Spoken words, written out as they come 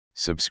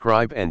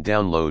Subscribe and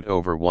download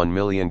over 1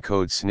 million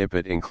code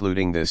snippet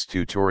including this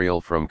tutorial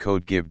from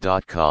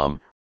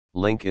codegive.com,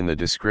 link in the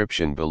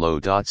description below.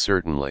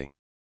 Certainly.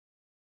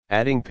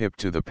 Adding pip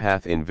to the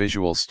path in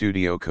Visual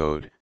Studio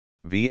Code,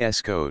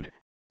 VSCode,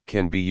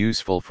 can be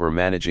useful for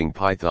managing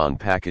Python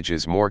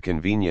packages more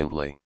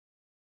conveniently.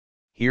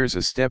 Here's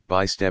a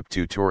step-by-step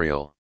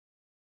tutorial.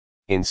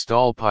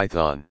 Install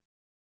Python.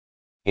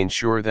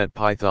 Ensure that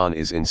Python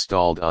is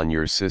installed on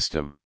your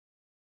system.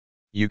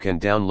 You can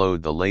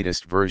download the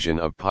latest version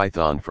of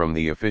Python from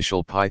the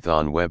official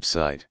Python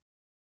website.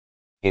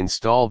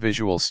 Install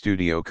Visual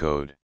Studio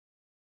Code.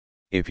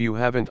 If you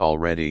haven't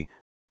already,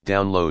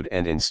 download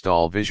and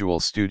install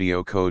Visual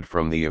Studio Code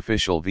from the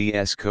official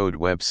VSCode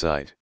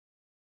website.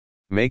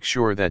 Make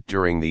sure that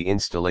during the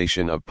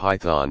installation of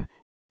Python,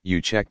 you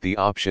check the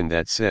option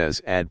that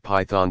says Add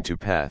Python to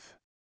Path.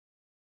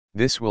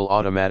 This will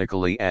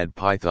automatically add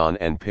Python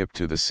and pip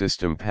to the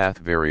system path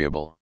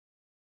variable.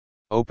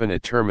 Open a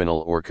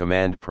terminal or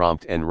command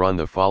prompt and run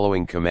the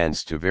following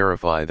commands to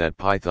verify that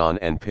Python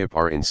and pip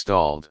are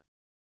installed.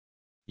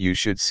 You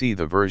should see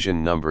the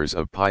version numbers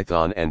of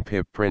Python and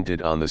pip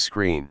printed on the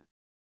screen.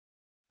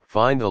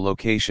 Find the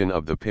location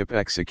of the pip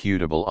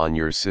executable on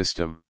your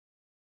system.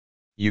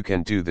 You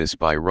can do this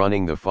by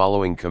running the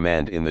following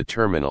command in the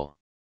terminal.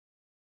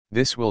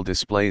 This will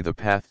display the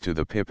path to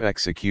the pip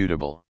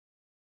executable.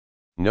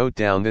 Note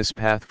down this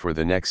path for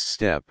the next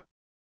step.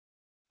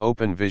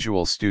 Open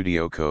Visual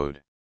Studio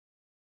Code.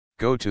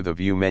 Go to the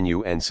View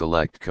menu and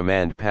select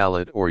Command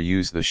Palette or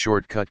use the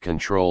shortcut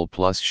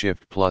Ctrl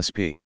Shift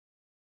P.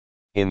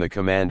 In the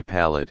Command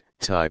Palette,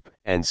 type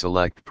and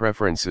select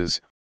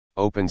Preferences,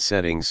 open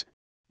Settings,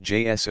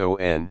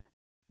 JSON.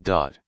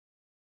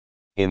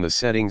 In the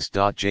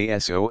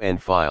settings.json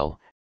file,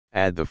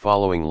 add the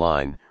following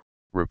line,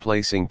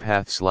 replacing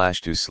path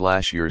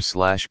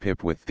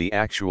 /to/your/pip with the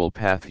actual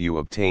path you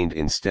obtained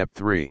in step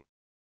 3.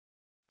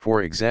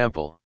 For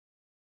example,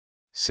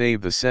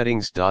 save the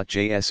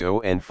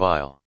settings.json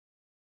file.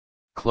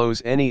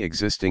 Close any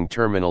existing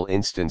terminal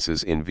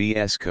instances in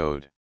VS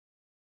Code.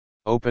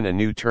 Open a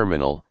new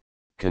terminal,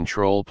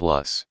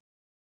 Ctrl+.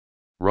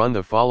 Run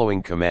the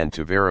following command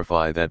to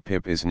verify that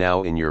pip is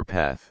now in your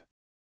path.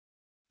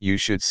 You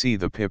should see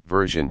the pip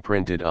version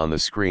printed on the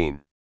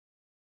screen.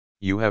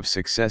 You have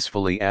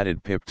successfully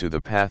added pip to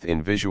the path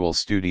in Visual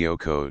Studio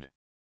Code.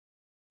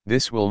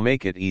 This will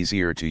make it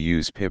easier to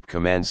use pip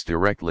commands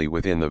directly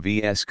within the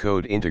VS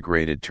Code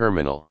integrated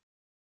terminal.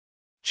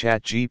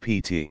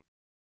 ChatGPT.